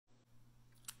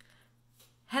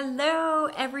Hello,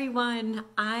 everyone.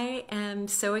 I am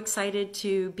so excited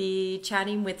to be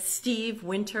chatting with Steve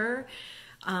Winter.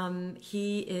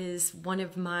 He is one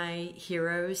of my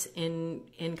heroes in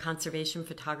conservation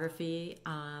photography,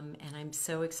 and I'm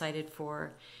so excited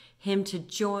for him to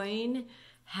join.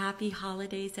 Happy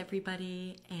holidays,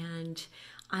 everybody. And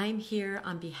I'm here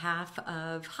on behalf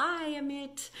of, hi,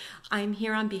 Amit. I'm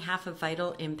here on behalf of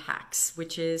Vital Impacts,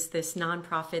 which is this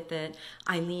nonprofit that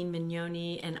Eileen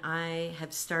Mignoni and I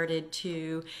have started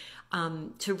to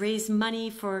raise money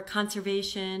for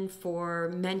conservation,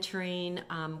 for mentoring.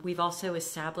 We've also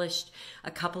established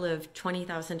a couple of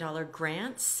 $20,000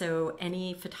 grants. So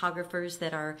any photographers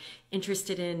that are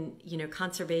interested in,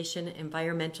 conservation,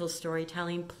 environmental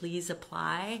storytelling, please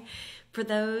apply for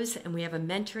those. And we have a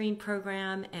mentoring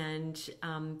program and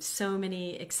so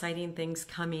many exciting things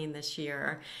coming this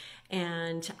year.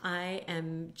 And I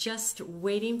am just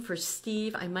waiting for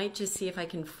Steve. I might just see if I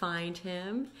can find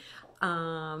him.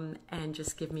 And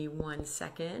just give me 1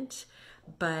 second.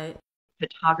 But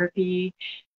photography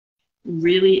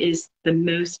really is the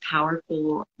most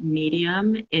powerful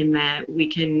medium in that we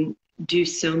can do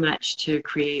so much to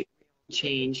create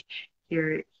change.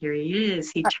 Here he is.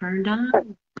 He turned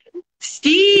on.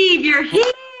 Steve, you're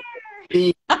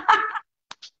here.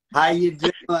 How you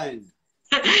doing?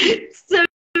 So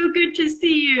good to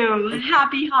see you.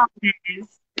 Happy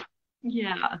holidays.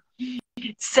 Yeah.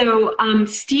 So,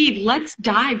 Steve, let's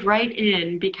dive right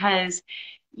in because,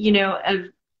 you're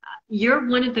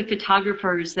one of the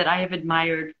photographers that I have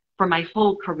admired for my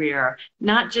whole career,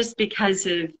 not just because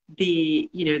of the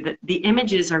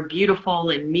images are beautiful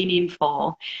and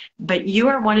meaningful, but you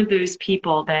are one of those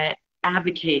people that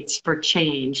advocates for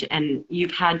change, and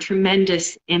you've had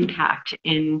tremendous impact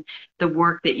in the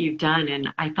work that you've done. And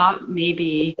I thought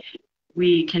maybe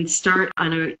we can start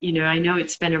on I know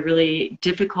it's been a really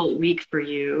difficult week for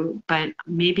you, but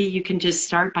maybe you can just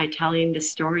start by telling the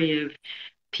story of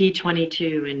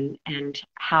P22 and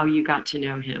how you got to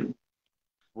know him.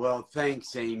 Well,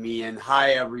 thanks, Amy, and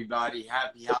hi, everybody.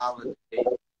 Happy holidays,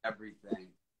 everything.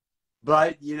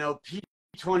 But,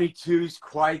 P22 is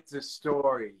quite the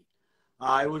story.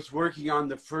 I was working on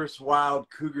the first wild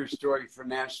cougar story for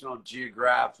National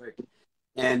Geographic,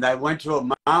 and I went to a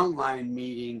mountain lion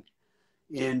meeting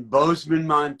in Bozeman,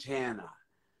 Montana,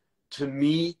 to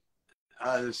meet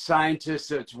the scientist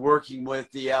that's working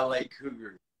with the LA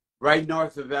Cougars. Right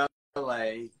north of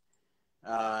LA,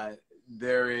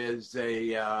 there is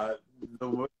the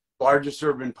largest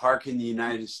urban park in the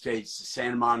United States, the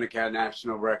Santa Monica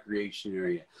National Recreation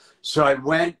Area. So I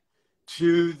went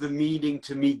to the meeting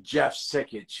to meet Jeff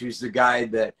Sickich, who's the guy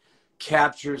that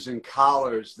captures and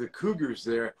collars the cougars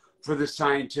there for the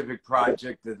scientific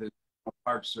project that the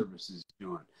Park Service is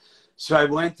doing. So I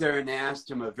went there and asked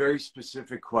him a very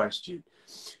specific question.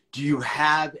 Do you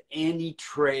have any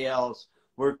trails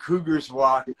where cougars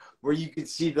walk where you could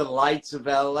see the lights of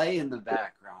LA in the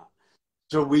background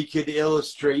so we could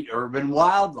illustrate urban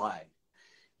wildlife?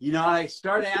 I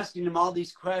started asking him all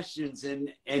these questions,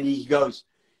 and he goes,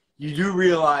 you do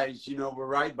realize, we're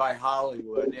right by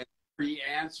Hollywood. And the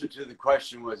answer to the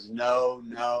question was no,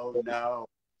 no, no.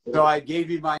 So I gave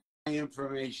him my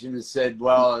information and said,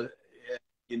 well,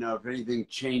 if anything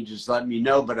changes, let me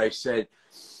know. But I said,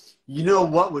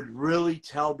 what would really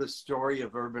tell the story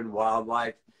of urban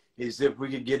wildlife is if we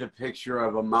could get a picture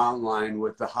of a mountain lion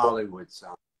with the Hollywood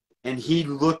sign. And he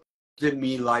looked at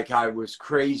me like I was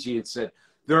crazy and said,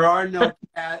 there are no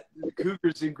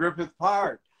cougars in Griffith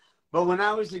Park. But when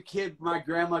I was a kid, my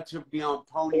grandma took me on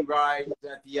pony rides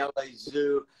at the LA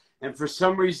Zoo. And for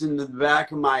some reason, in the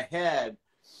back of my head,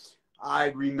 I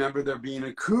remember there being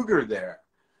a cougar there.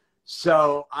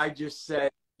 So I just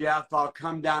said, Jeff, I'll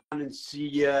come down and see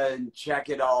you and check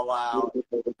it all out.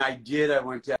 And I did. I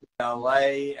went to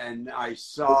LA and I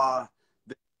saw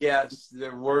that, yes,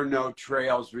 there were no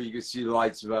trails where you could see the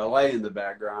lights of LA in the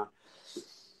background.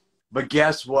 But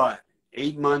guess what?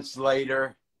 8 months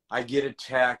later, I get a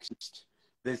text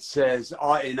that says,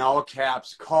 in all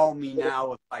caps, call me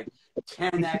now with like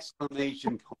 10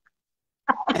 exclamation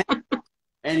points.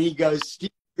 And he goes, Steve,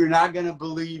 you're not going to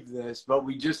believe this, but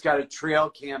we just got a trail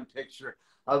cam picture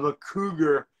of a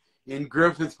cougar in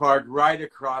Griffith Park right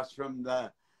across from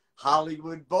the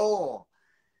Hollywood Bowl.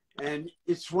 And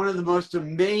it's one of the most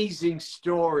amazing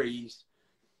stories.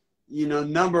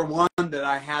 Number one, that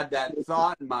I had that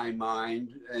thought in my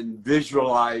mind and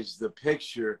visualized the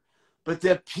picture, but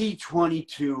that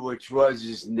P22, which was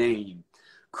his name,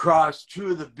 crossed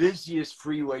two of the busiest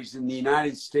freeways in the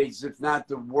United States, if not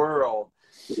the world,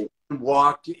 and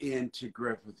walked into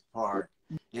Griffith Park,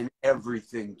 and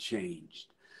everything changed.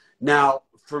 Now,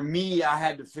 for me, I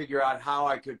had to figure out how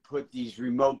I could put these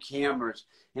remote cameras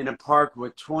in a park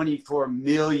with 24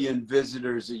 million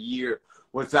visitors a year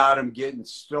without them getting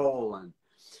stolen.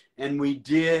 And we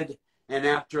did. And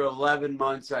after 11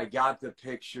 months, I got the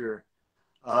picture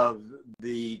of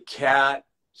the cat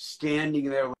standing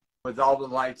there with all the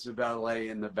lights of LA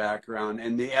in the background.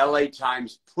 And the LA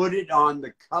Times put it on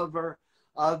the cover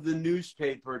of the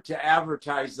newspaper to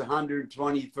advertise the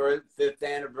 125th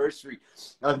anniversary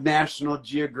of National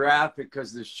Geographic,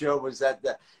 because the show was at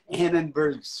the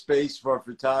Annenberg Space for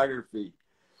Photography.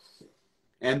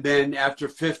 And then after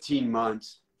 15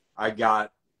 months, I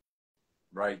got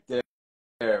right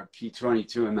there,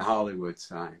 P22 and the Hollywood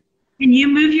sign. Can you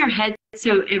move your head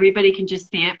so everybody can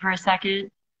just see it for a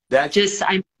second? That's just,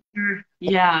 I'm sure,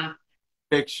 yeah.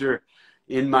 Picture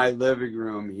in my living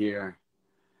room here.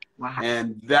 Wow.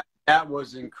 And that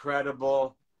was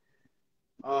incredible.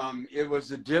 It was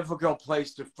a difficult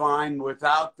place to find.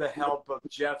 Without the help of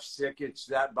Jeff Sickich,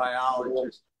 that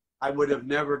biologist, I would have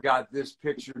never got this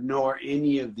picture nor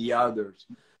any of the others,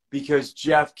 because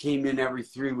Jeff came in every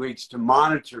 3 weeks to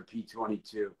monitor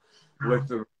P22 with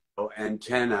the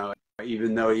antenna,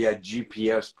 even though he had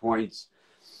GPS points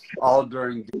all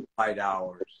during daylight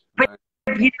hours. But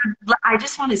you know, I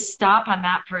just want to stop on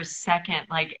that for a second.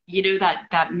 Like, you know,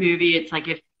 that movie, it's like,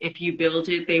 if you build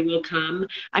it, they will come.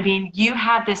 I mean, you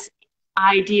had this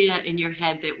idea in your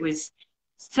head that was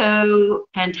so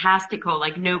fantastical,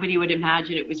 like nobody would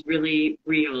imagine it was really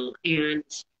real. And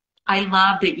I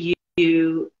love that you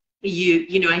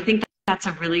know, I think that's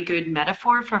a really good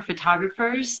metaphor for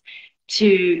photographers to,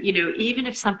 you know, even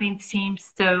if something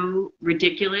seems so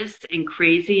ridiculous and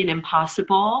crazy and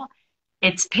impossible,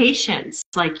 it's patience.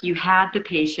 Like, you had the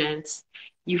patience,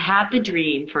 you had the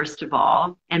dream, first of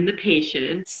all, and the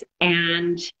patience.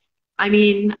 And I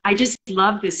mean, I just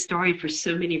love this story for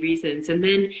so many reasons.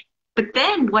 But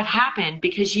then what happened,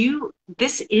 because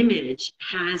this image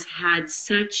has had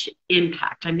such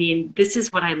impact. I mean, this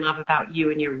is what I love about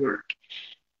you and your work.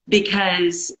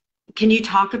 Because can you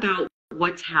talk about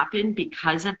what's happened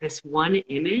because of this one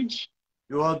image?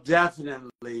 Well,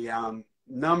 definitely.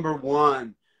 Number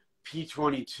one,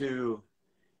 P22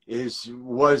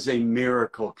 was a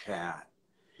miracle cat.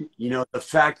 You know, the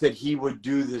fact that he would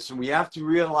do this, and we have to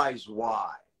realize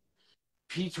why.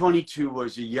 P22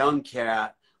 was a young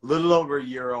cat, little over a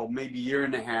year old, maybe a year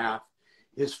and a half.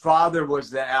 His father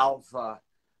was the alpha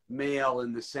male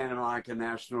in the Santa Monica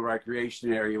National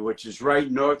Recreation Area, which is right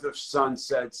north of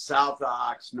Sunset, south of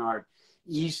Oxnard,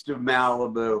 east of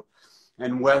Malibu,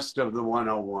 and west of the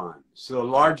 101. So the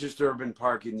largest urban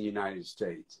park in the United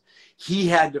States. He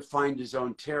had to find his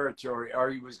own territory,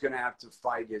 or he was going to have to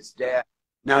fight his dad.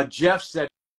 Now, Jeff said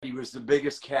he was the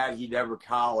biggest cat he'd ever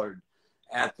collared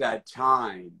at that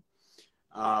time.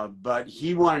 But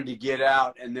he wanted to get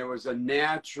out, and there was a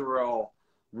natural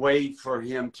way for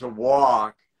him to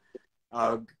walk,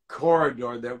 a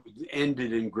corridor that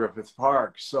ended in Griffith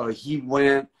Park. So he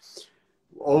went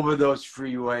over those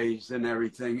freeways and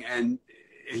everything, and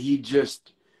he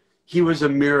was a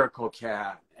miracle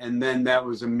cat. And then that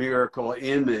was a miracle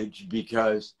image,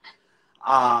 because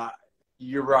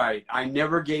you're right, I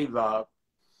never gave up.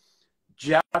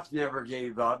 Jeff never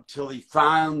gave up till he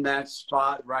found that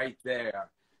spot right there.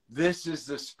 This is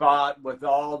the spot with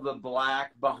all the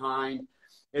black behind.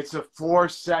 It's a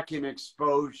 4-second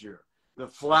exposure. The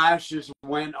flashes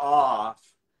went off.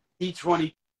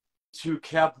 P22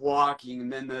 kept walking,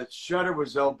 and then the shutter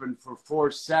was open for 4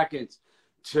 seconds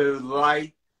to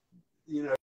light, you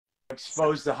know,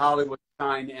 expose the Hollywood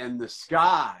sign and the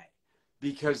sky,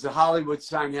 because the Hollywood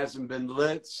sign hasn't been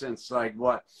lit since, like,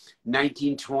 what,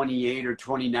 1928 or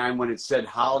 29, when it said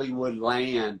Hollywood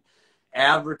Land,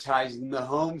 advertising the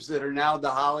homes that are now the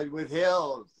Hollywood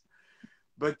Hills.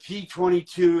 But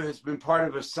P22 has been part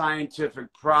of a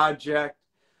scientific project.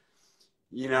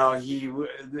 You know,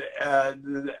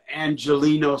 the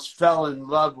Angelinos fell in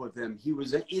love with him. He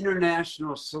was an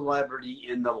international celebrity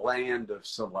in the land of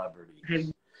celebrity. I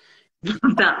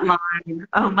love that line.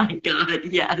 Oh my God,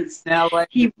 yes. Now, like,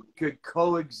 he could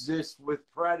coexist with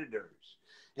predators,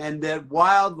 and that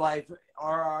wildlife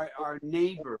are our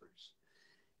neighbors.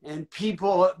 And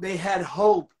people, they had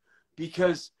hope,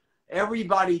 because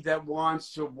everybody that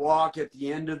wants to walk at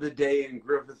the end of the day in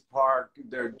Griffith Park,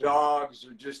 their dogs,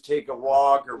 or just take a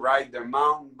walk or ride their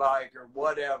mountain bike or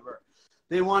whatever,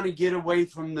 they want to get away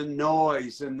from the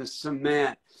noise and the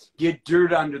cement, get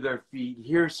dirt under their feet,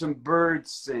 hear some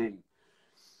birds sing.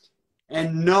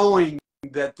 And knowing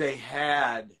that they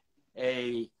had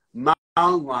a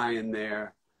mountain lion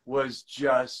there was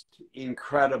just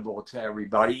incredible to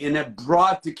everybody. And it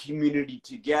brought the community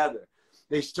together.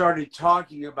 they started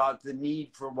talking about the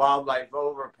need for wildlife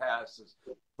overpasses,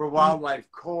 for wildlife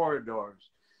corridors.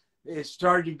 It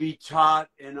started to be taught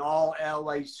in all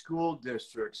LA school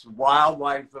districts,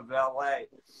 wildlife of LA.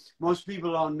 Most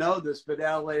people don't know this, but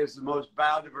LA is the most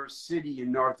biodiverse city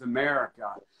in North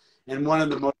America and one of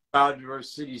the most biodiverse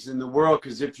cities in the world,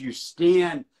 because if you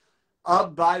stand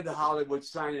up by the Hollywood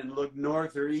sign and look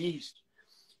north or east,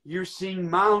 you're seeing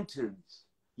mountains.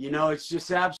 You know, it's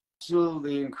just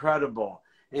absolutely incredible.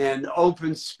 And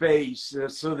open space,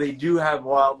 so they do have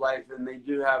wildlife and they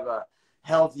do have a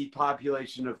healthy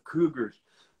population of cougars,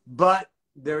 but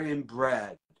they're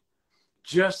inbred,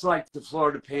 just like the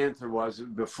Florida panther was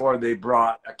before they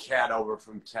brought a cat over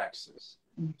from Texas.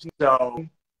 So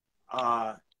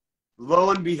lo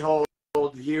and behold,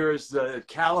 here is the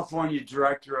California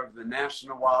director of the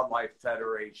National Wildlife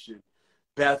Federation,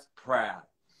 Beth Pratt.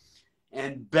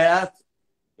 And Beth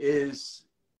is,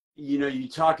 you know, you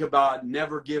talk about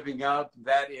never giving up,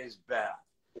 that is Beth.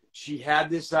 She had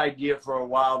this idea for a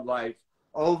wildlife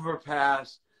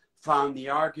overpass, found the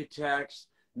architects,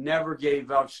 never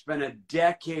gave up, spent a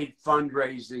decade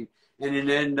fundraising, and it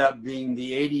ended up being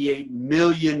the $88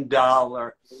 million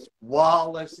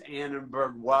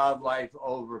Wallace-Annenberg Wildlife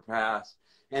Overpass.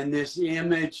 And this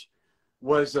image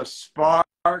was a spark,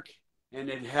 and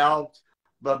it helped,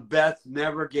 but Beth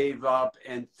never gave up.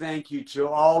 And thank you to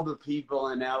all the people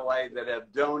in LA that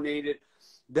have donated,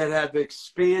 that have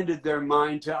expanded their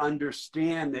mind to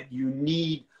understand that you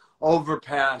need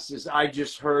overpasses. I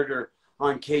just heard her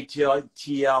on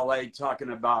KTLA talking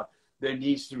about there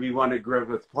needs to be one at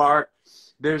Griffith Park.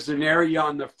 There's an area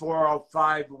on the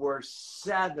 405 where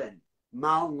 7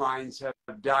 mountain lions have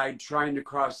died trying to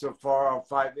cross the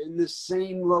 405 in the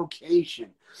same location.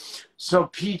 So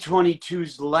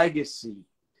P22's legacy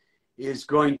is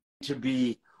going to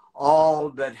be all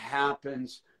that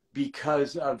happens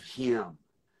because of him.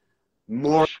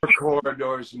 More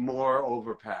corridors, more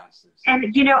overpasses.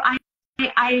 And, you know,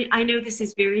 I know this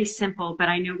is very simple, but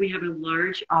I know we have a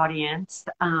large audience.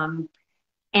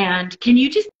 And can you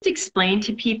just explain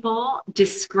to people,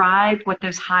 describe what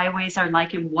those highways are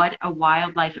like and what a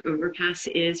wildlife overpass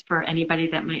is for anybody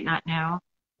that might not know?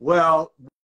 Well,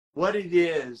 what it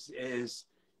is,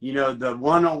 you know, the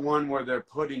 101 where they're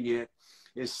putting it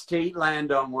is state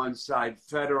land on one side,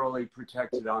 federally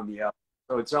protected on the other.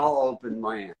 So it's all open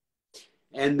land.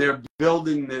 And they're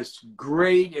building this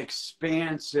great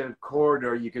expansive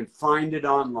corridor. You can find it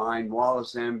online,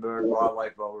 Wallace-Annenberg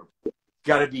Wildlife Overpass.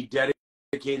 Got to be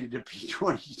dedicated to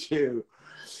P22.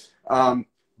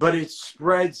 But it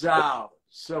spreads out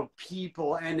so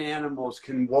people and animals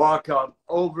can walk up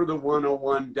over the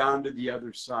 101 down to the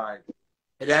other side.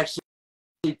 It actually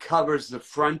covers the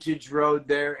frontage road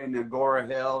there in Agora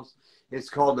Hills. It's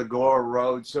called Agora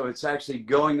Road. So it's actually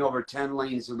going over 10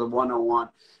 lanes of the 101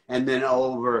 and then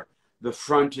over the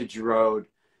frontage road,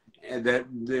 and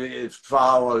it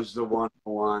follows the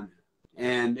 101.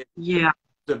 And yeah,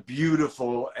 it's a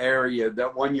beautiful area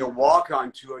that when you walk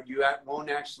onto it, you won't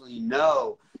actually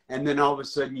know. And then all of a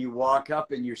sudden you walk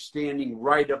up and you're standing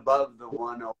right above the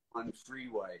 101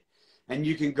 freeway. And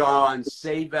you can go on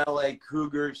Save LA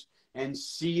Cougars and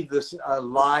see this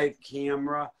live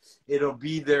camera. It'll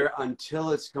be there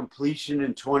until its completion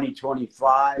in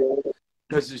 2025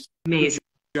 because it's amazing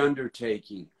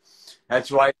undertaking. That's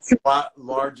why it's the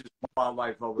largest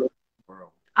wildlife over the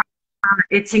world.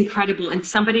 It's incredible. And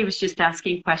somebody was just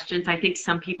asking questions. I think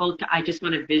some people, I just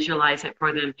want to visualize it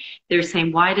for them. They're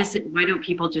saying, why don't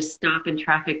people just stop in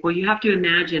traffic? Well, you have to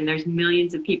imagine there's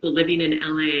millions of people living in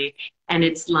LA, and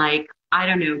it's like, I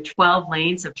don't know, 12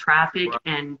 lanes of traffic, right.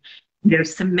 And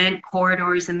there's cement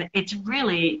corridors, and it's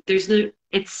really,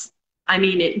 I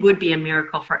mean, it would be a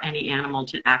miracle for any animal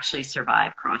to actually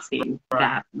survive crossing right.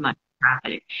 that much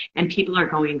traffic. And people are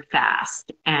going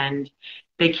fast, and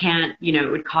they can't, you know,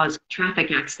 it would cause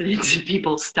traffic accidents if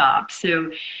people stop. So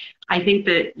I think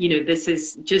that, you know, this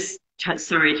is just,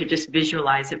 sorry to just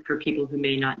visualize it for people who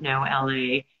may not know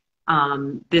LA.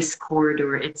 This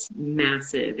corridor, it's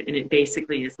massive, and it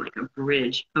basically is like a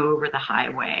bridge over the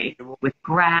highway with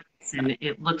grass, and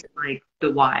it looks like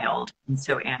the wild, and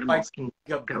so animals can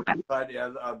go back. But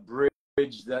a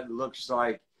bridge that looks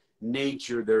like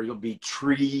nature. There'll be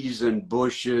trees and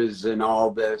bushes and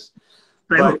all this.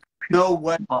 But you know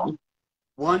what?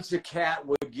 Once a cat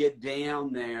would get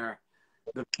down there,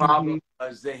 the problem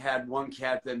was they had one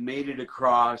cat that made it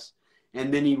across,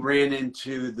 and then he ran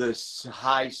into this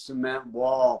high cement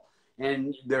wall,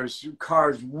 and there's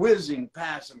cars whizzing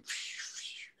past him,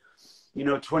 you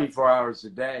know, 24 hours a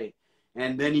day.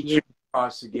 And then he came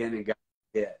across again and got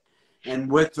hit.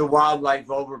 And with the wildlife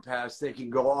overpass, they can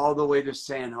go all the way to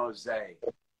San Jose.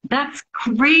 That's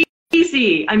crazy.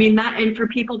 I mean, that, and for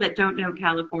people that don't know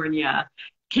California,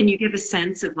 can you give a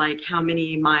sense of like how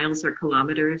many miles or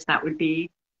kilometers that would be?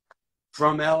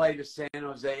 From LA to San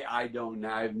Jose, I don't know.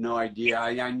 I have no idea.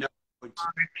 I know it's,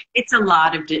 It's a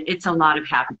lot of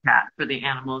habitat for the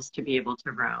animals to be able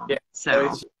to roam. yeah,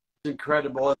 So, it's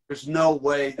incredible. There's no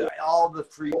way that all the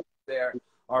freeways there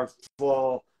are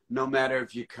full, no matter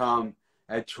if you come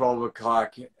at 12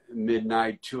 o'clock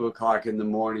midnight, 2 o'clock in the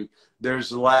morning.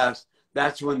 There's less.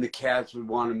 That's when the cats would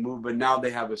want to move, but now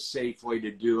they have a safe way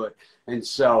to do it. And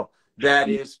so that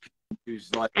is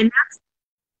like, and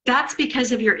that's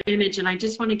because of your image. And I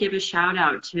just want to give a shout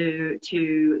out to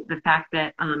the fact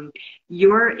that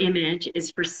your image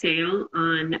is for sale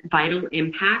on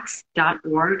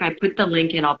vitalimpacts.org. I put the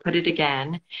link in, I'll put it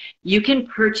again. You can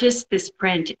purchase this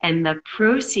print, and the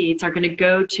proceeds are going to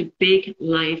go to Big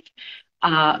Life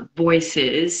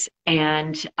Voices.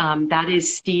 And that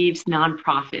is Steve's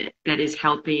nonprofit that is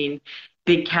helping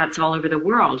big cats all over the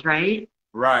world, right?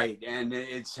 right. And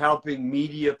it's helping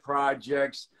media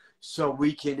projects so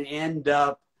we can end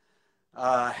up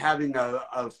having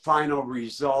a final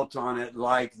result on it,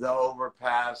 like the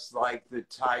overpass, like the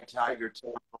Tiger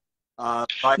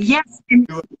like Yes.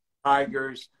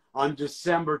 tigers. On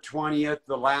December 20th,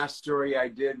 the last story I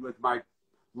did with my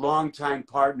longtime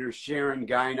partner, Sharon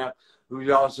Guina, who's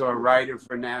also a writer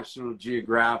for National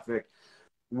Geographic,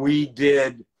 we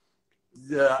did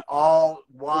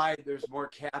why there's more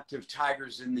captive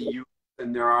tigers in the U.S.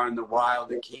 than there are in the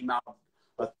wild. It came out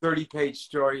a 30-page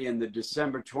story in the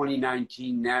December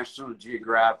 2019 National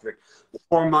Geographic,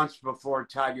 4 months before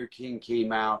Tiger King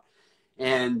came out.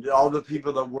 And all the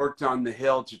people that worked on the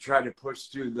Hill to try to push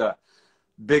through the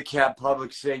Big Cat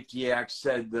Public Safety Act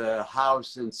said the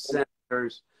House and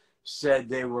senators said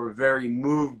they were very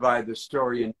moved by the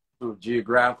story in National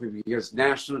Geographic, because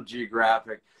National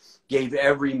Geographic gave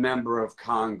every member of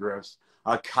Congress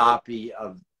a copy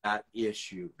of that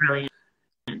issue. Brilliant.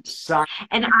 Signed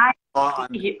And on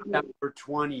September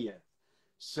 20th.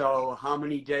 So how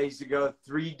many days ago?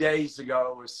 3 days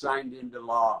ago, it was signed into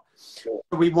law. So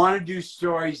we want to do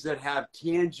stories that have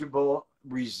tangible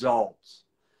results.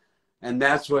 And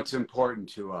that's what's important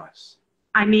to us.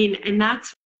 I mean, and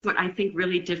that's what I think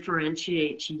really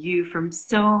differentiates you from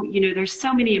there's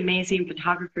so many amazing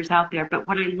photographers out there, but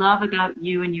what I love about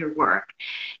you and your work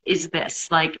is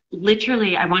this, like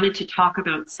literally, I wanted to talk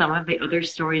about some of the other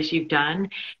stories you've done.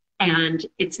 And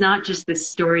it's not just this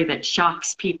story that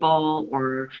shocks people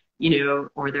or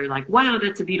they're like, wow,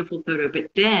 that's a beautiful photo. But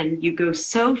then you go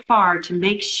so far to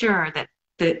make sure that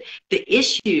the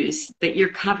issues that you're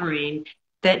covering,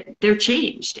 that they're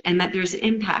changed and that there's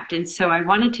impact. And so I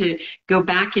wanted to go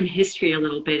back in history a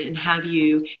little bit and have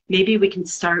you, maybe we can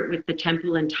start with the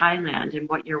temple in Thailand and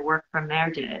what your work from there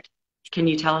did. Can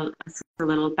you tell us a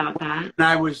little about that? When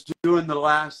I was doing the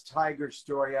last tiger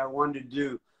story, I wanted to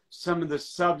do some of the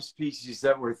subspecies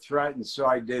that were threatened. So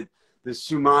I did the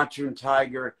Sumatran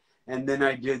tiger, and then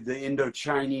I did the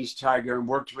Indo-Chinese tiger, and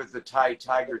worked with the Thai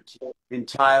tiger team in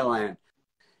Thailand.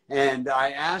 And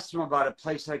I asked him about a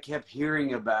place I kept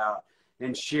hearing about,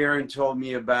 and Sharon told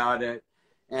me about it.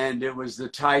 And it was the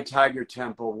Thai Tiger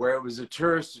Temple, where it was a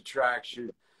tourist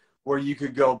attraction where you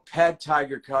could go pet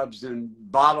tiger cubs and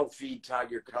bottle feed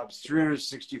tiger cubs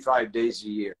 365 days a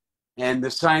year. And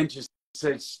the scientists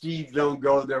said, Steve, don't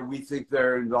go there. We think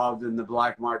they're involved in the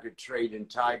black market trade in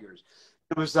tigers.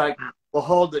 It was like, well,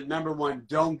 hold it. Number one,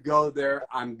 don't go there.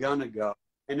 I'm going to go.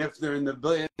 And if they're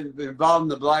involved in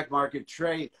the black market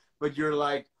trade, but you're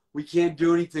like, we can't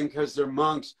do anything because they're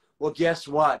monks. Well, guess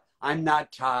what? I'm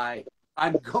not Thai.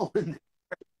 I'm going there,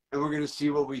 and we're going to see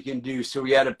what we can do. So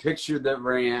we had a picture that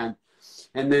ran.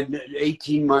 And then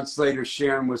 18 months later,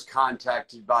 Sharon was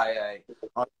contacted by an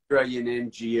Australian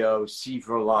NGO, Sea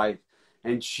for Life.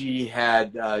 And she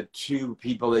had two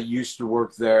people that used to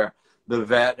work there, the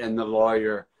vet and the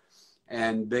lawyer.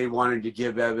 And they wanted to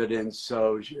give evidence.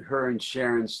 So her and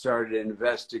Sharon started an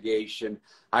investigation.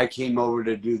 I came over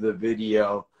to do the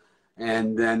video.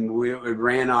 And then it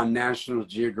ran on National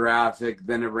Geographic.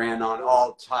 Then it ran on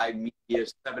all Thai media,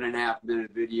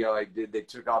 7.5-minute video I did. They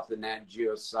took off the Nat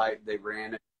Geo site. They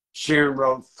ran it. Sharon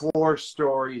wrote 4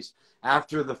 stories.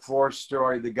 After the 4th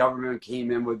story, the government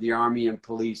came in with the army and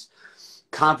police,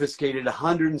 confiscated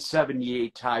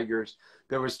 178 tigers.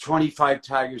 There was 25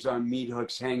 tigers on meat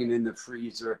hooks hanging in the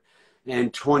freezer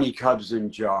and 20 cubs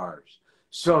in jars.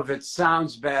 So if it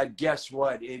sounds bad, guess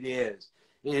what? It is.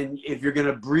 And if you're going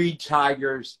to breed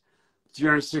tigers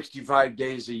 365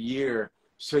 days a year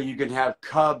so you can have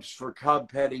cubs for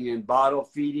cub petting and bottle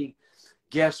feeding,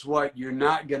 guess what? You're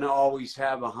not going to always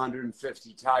have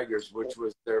 150 tigers, which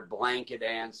was their blanket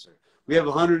answer. We have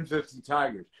 150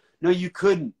 tigers. No, you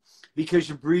couldn't, because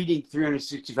you're breeding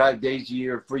 365 days a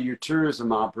year for your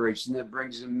tourism operation that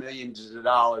brings in millions of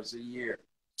dollars a year.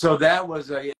 So that was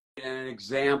an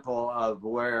example of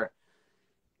where,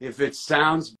 if it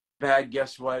sounds bad,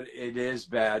 guess what? It is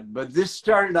bad. But this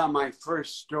started on my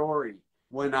first story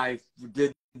when I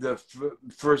did the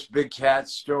first big cat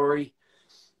story.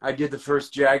 I did the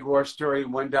first jaguar story,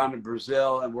 went down to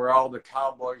Brazil, and where all the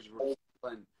cowboys were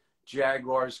killing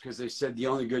jaguars because they said the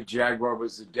only good jaguar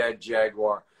was the dead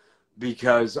jaguar,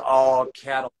 because all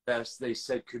cattle deaths, they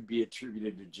said, could be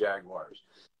attributed to jaguars.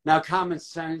 Now,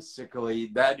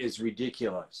 commonsensically, that is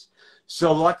ridiculous.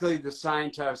 So luckily, the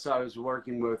scientist I was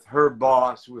working with, her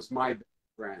boss was my best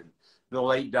friend, the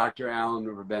late Dr. Alan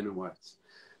Rabinowitz.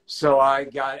 So I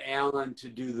got Alan to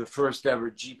do the first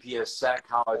ever GPS sat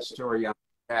college story on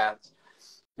cats.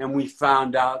 And we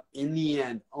found out in the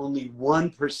end, only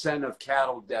 1% of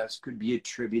cattle deaths could be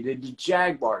attributed to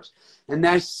jaguars. And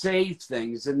that saved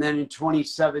things. And then in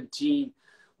 2017,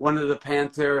 one of the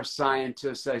Panthera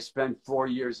scientists, I spent 4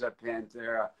 years at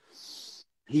Panthera,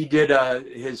 he did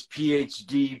his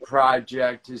PhD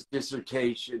project, his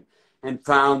dissertation, and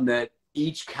found that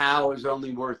each cow is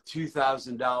only worth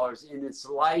 $2,000 in its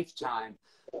lifetime.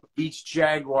 Each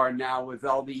jaguar now, with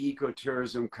all the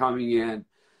ecotourism coming in,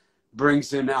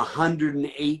 brings in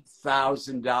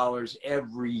 $108,000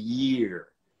 every year.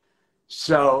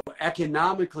 So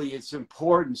economically, it's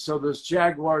important. So those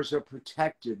jaguars are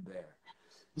protected there.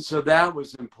 So that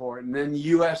was important. Then the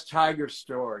U.S. tiger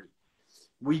story.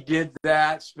 We did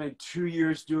that, spent 2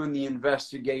 years doing the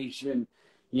investigation,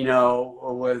 you know,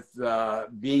 with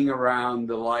being around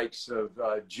the likes of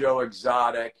Joe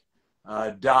Exotic,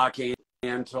 Doc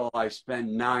Antle. I spent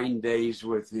 9 days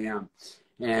with him.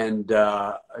 And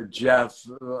Jeff,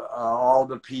 all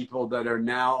the people that are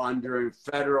now under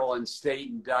federal and state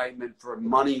indictment for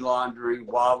money laundering,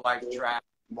 wildlife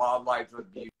trafficking, wildlife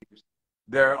abuse,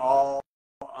 they're all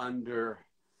under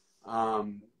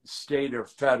state or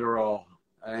federal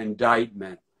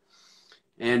indictment.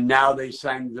 And now they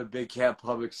signed the Big Cat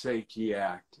Public Safety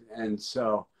Act. And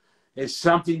so it's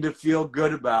something to feel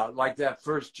good about. Like that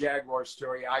first jaguar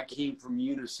story, I came from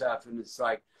UNICEF, and it's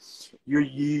like,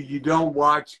 you don't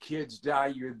watch kids die,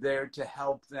 you're there to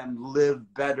help them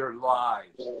live better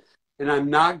lives. And I'm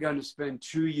not going to spend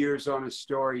 2 years on a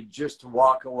story just to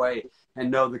walk away and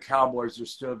know the cowboys are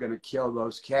still going to kill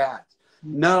those cats.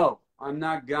 No, I'm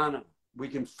not gonna. We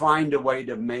can find a way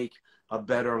to make a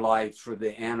better life for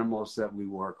the animals that we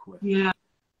work with. Yeah.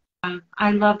 I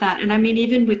love that. And I mean,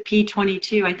 even with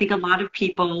P22, I think a lot of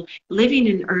people living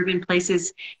in urban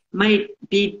places might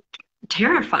be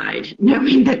terrified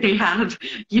knowing that they have,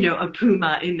 you know, a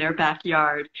puma in their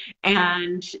backyard.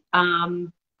 And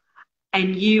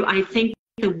you, I think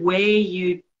the way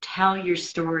you tell your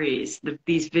stories,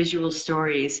 these visual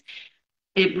stories,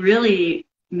 it really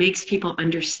makes people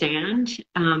understand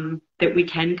that we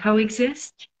can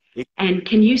coexist. And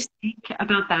can you speak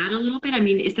about that a little bit? I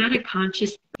mean, is that a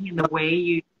conscious thing in the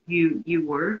way you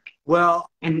work? Well,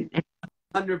 and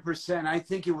 100%. I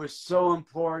think it was so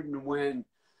important when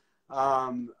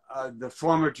the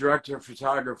former director of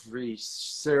photography,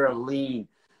 Sarah Lean,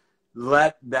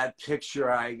 let that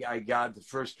picture I got, the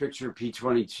first picture of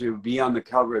P22, be on the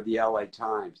cover of the LA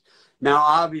Times. Now,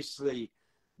 obviously,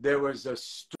 there was a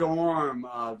storm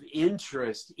of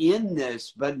interest in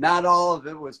this, but not all of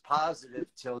it was positive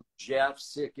till Jeff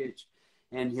Sickich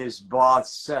and his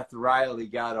boss, Seth Riley,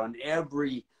 got on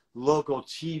every local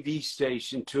TV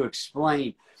station to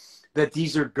explain that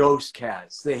these are ghost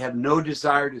cats. They have no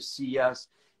desire to see us.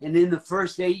 And in the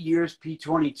first 8 years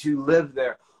P22 lived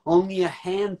there, only a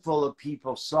handful of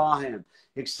people saw him,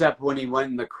 except when he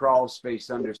went in the crawl space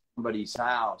under somebody's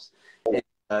house. And,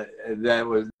 that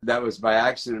was by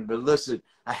accident. But listen,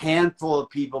 a handful of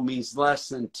people means less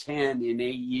than 10 in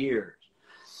 8 years.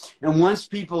 And once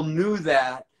people knew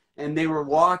that and they were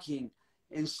walking,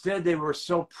 instead they were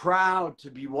so proud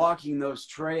to be walking those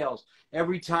trails.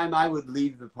 Every time I would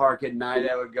leave the park at night,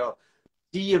 I would go,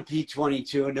 see you,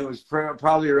 P22. And it was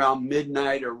probably around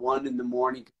midnight or 1 in the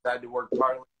morning, because I had to work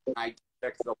partly at night to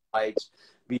check the lights,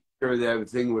 be sure that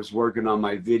everything was working on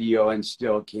my video and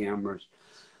still cameras.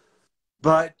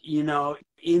 But, you know,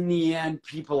 in the end,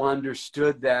 people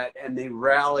understood that, and they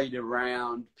rallied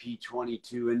around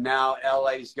P22. And now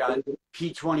LA's got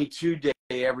P22 Day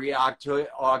every October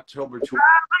 20th. Oh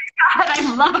my God,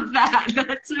 I love that.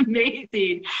 That's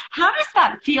amazing. How does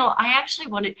that feel? I actually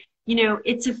want to, you know,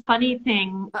 it's a funny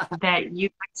thing that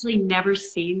you've actually never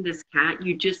seen this cat.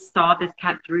 You just saw this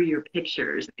cat through your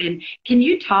pictures. And can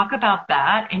you talk about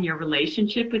that and your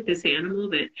relationship with this animal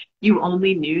that you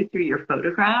only knew through your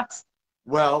photographs?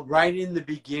 Well, right in the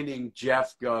beginning,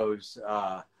 Jeff goes,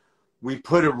 we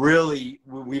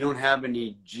don't have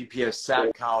any GPS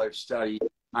sat collar study.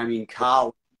 I mean,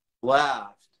 college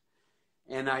left.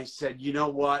 And I said, you know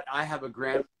what? I have a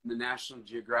grant from the National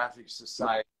Geographic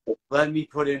Society. Let me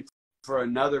put in for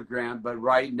another grant, but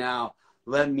right now,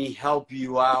 let me help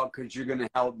you out because you're going to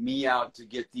help me out to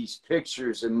get these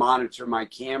pictures and monitor my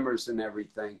cameras and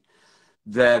everything.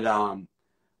 That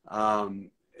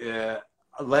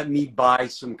let me buy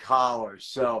some collars.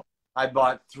 So I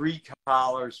bought 3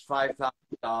 collars,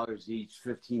 $5,000 each,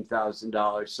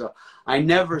 $15,000. So I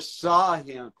never saw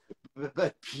him,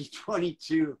 but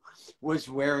P-22 was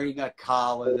wearing a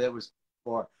collar that was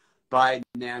by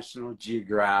National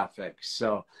Geographic.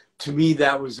 So to me,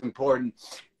 that was important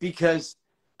because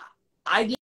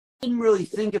I didn't really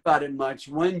think about it much.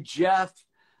 When Jeff,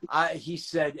 he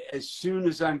said, as soon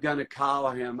as I'm going to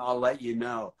collar him, I'll let you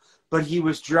know. But he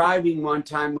was driving one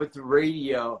time with the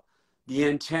radio. The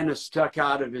antenna stuck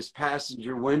out of his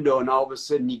passenger window, and all of a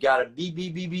sudden he got a beep,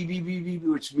 beep, beep, beep, beep, beep, beep,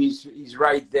 which means he's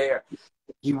right there.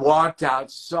 He walked out,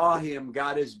 saw him,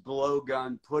 got his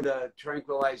blowgun, put a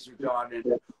tranquilizer dart in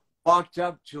it, walked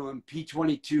up to him.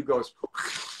 P-22 goes,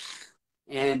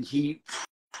 and he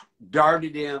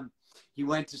darted him. He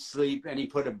went to sleep, and he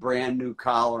put a brand new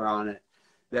collar on it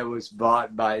that was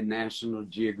bought by National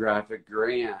Geographic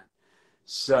grant.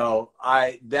 So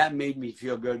that made me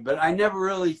feel good, but I never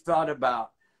really thought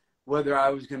about whether I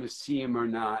was going to see him or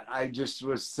not. I just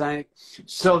was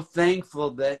so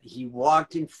thankful that he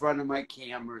walked in front of my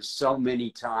cameras so many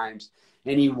times,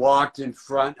 and he walked in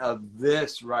front of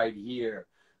this right here,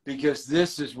 because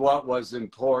this is what was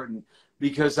important,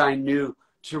 because I knew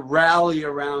to rally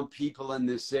around people in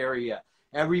this area.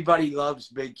 Everybody loves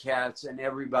big cats, and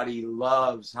everybody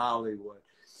loves Hollywood,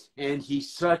 and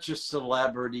he's such a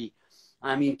celebrity.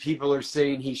 I mean, people are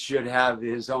saying he should have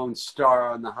his own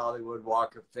star on the Hollywood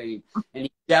Walk of Fame. And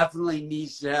he definitely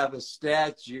needs to have a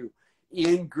statue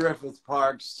in Griffith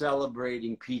Park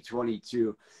celebrating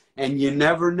P-22. And you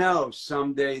never know,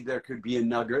 someday there could be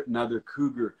another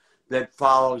cougar that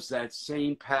follows that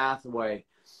same pathway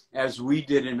as we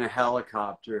did in a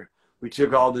helicopter. We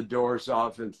took all the doors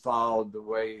off and followed the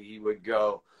way he would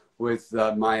go with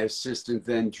my assistant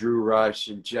then, Drew Rush,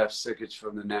 and Jeff Sickich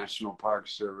from the National Park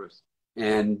Service.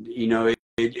 And, you know,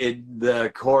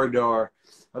 the corridor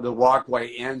or the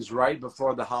walkway ends right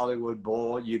before the Hollywood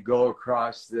Bowl. You go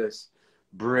across this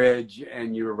bridge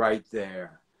and you're right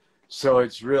there. So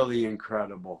it's really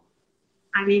incredible.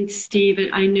 I mean, Steve,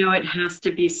 I know it has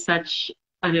to be such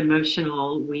an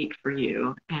emotional week for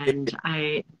you. And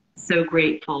I'm so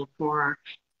grateful for,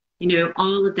 you know,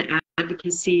 all of the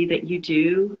advocacy that you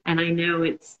do. And I know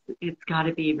it's got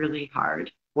to be really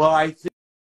hard. Well, I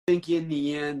think in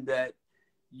the end that,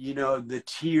 you know, the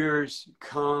tears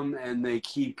come and they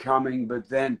keep coming, but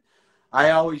then I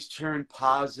always turn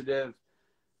positive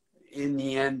in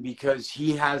the end, because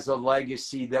he has a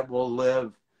legacy that will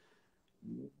live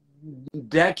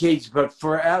decades, but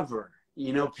forever.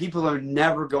 You know, people are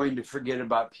never going to forget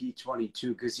about P-22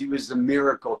 because he was the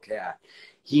miracle cat.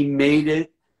 He made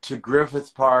it to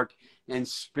Griffith Park and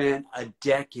spent a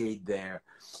decade there.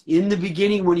 In the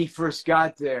beginning, when he first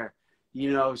got there,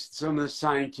 you know, some of the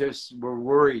scientists were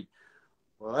worried.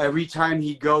 Well, every time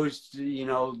he goes to, you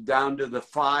know, down to the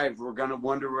 5, we're going to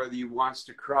wonder whether he wants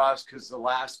to cross, because the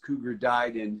last cougar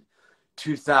died in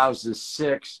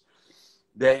 2006.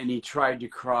 Then he tried to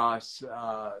cross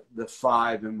the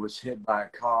 5 and was hit by a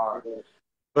car.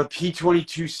 But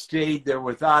P-22 stayed there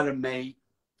without a mate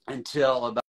until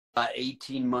about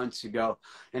 18 months ago,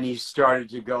 and he started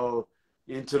to go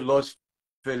into Los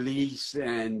Feliz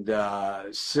and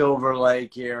Silver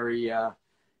Lake area,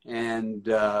 and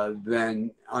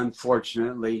then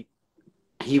unfortunately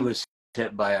he was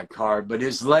hit by a car. But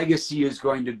his legacy is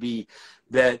going to be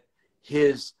that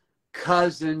his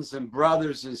cousins and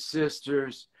brothers and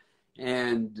sisters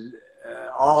and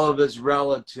all of his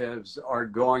relatives are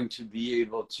going to be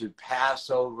able to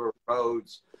pass over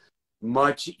roads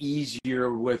much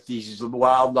easier with these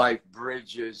wildlife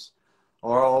bridges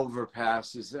or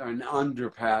overpasses and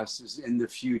underpasses in the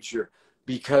future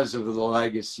because of the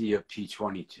legacy of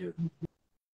P-22.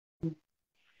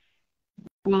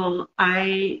 Well,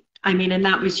 I mean, and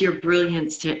that was your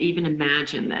brilliance to even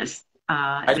imagine this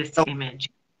image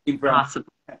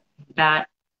possible.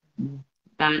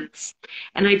 That's,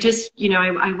 and I just, you know,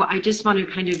 I just want to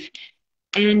kind of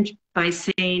end by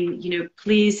saying, you know,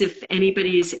 please, if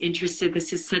anybody is interested,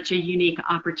 this is such a unique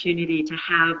opportunity to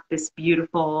have this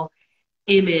beautiful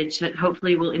image that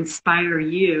hopefully will inspire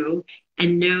you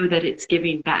and know that it's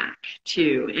giving back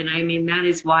too. And I mean, that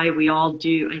is why we all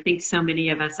do. I think so many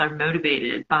of us are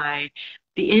motivated by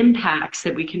the impacts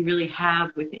that we can really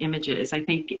have with images. I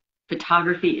think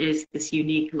photography is this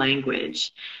unique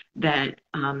language that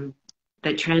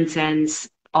that transcends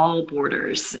all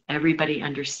borders. Everybody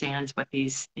understands what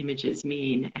these images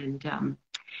mean. And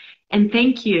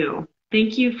thank you.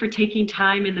 Thank you for taking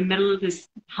time in the middle of this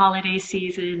holiday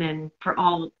season and for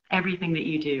everything that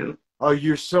you do. Oh,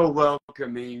 you're so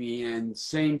welcome, Amy, and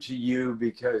same to you,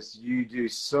 because you do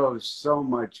so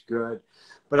much good.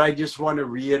 But I just want to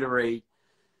reiterate,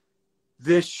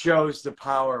 this shows the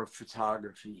power of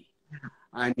photography.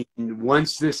 I mean,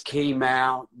 once this came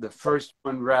out, the first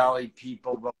one rallied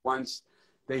people, but once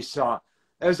they saw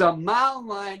there's a mountain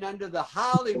lion under the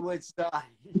Hollywood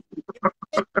sign,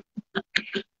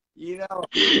 you know,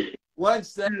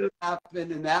 once that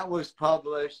happened and that was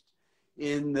published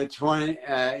in the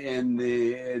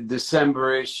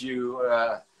December issue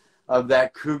of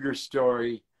that Cougar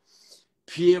story,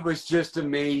 it was just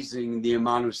amazing the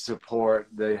amount of support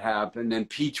that happened. And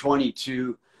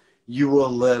P22, you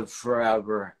will live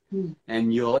forever,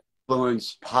 and you'll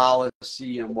influence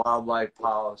policy and wildlife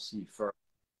policy forever.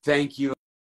 Thank you,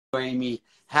 Amy.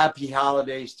 Happy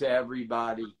holidays to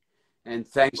everybody, and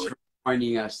thanks for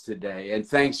joining us today. And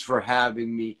thanks for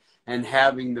having me and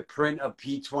having the print of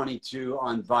P22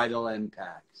 on Vital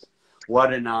Impacts.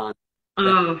 What an honor.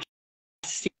 Oh,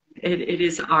 it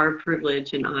is our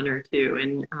privilege and honor too.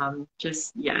 And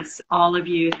just, yes, all of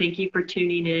you, thank you for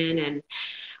tuning in, and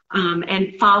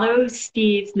follow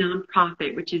Steve's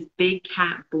nonprofit, which is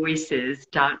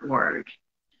bigcatvoices.org.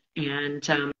 And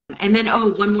then, oh,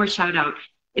 one more shout out.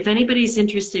 If anybody's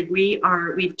interested,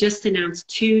 we've just announced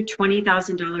 2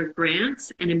 $20,000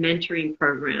 grants and a mentoring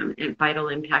program at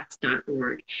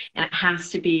vitalimpacts.org. And it has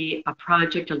to be a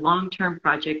project, a long-term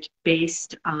project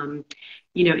based,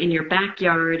 you know, in your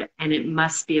backyard, and it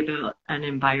must be about an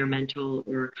environmental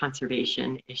or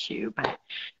conservation issue. But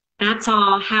that's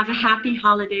all. Have a happy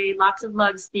holiday. Lots of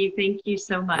love, Steve. Thank you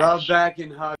so much. Love back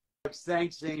and hugs.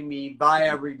 Thanks, Amy. Bye,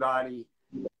 everybody.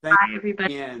 Bye,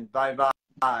 everybody. Bye-bye.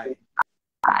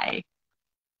 Bye.